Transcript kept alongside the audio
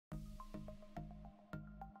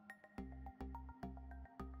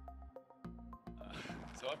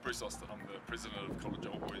So I'm Bruce Austin, I'm the president of College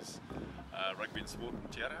Old Boys Rugby and Sport in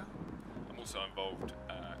Te Aroha. I'm also involved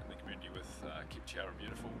in the community with Keep Te Aroha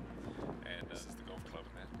Beautiful, and this is the golf club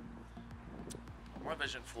in that. My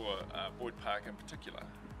vision for Boyd Park in particular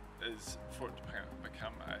is for it to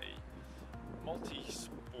become a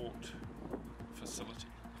multi-sport facility.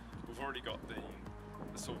 We've already got the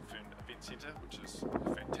Silverfern Event Centre, which is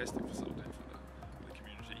a fantastic facility for the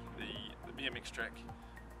community. The BMX track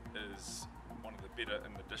is one of the better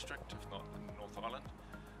in the district, if not in the North Island.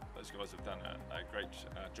 Those guys have done a great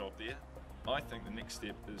job there. I think the next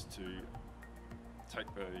step is to take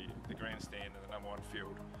the grandstand and the #1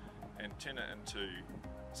 field and turn it into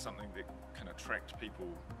something that can attract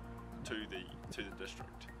people to the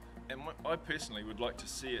district. And I personally would like to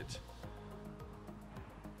see it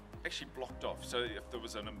actually blocked off. So if there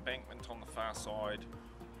was an embankment on the far side,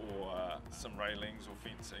 or some railings or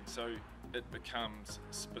fencing, so it becomes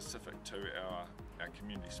specific to our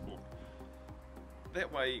community sport.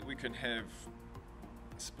 That way we can have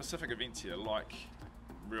specific events here, like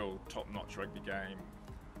real top-notch rugby game,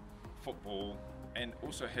 football, and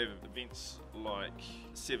also have events like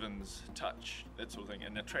sevens, touch, that sort of thing,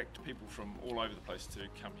 and attract people from all over the place to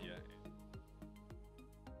come here.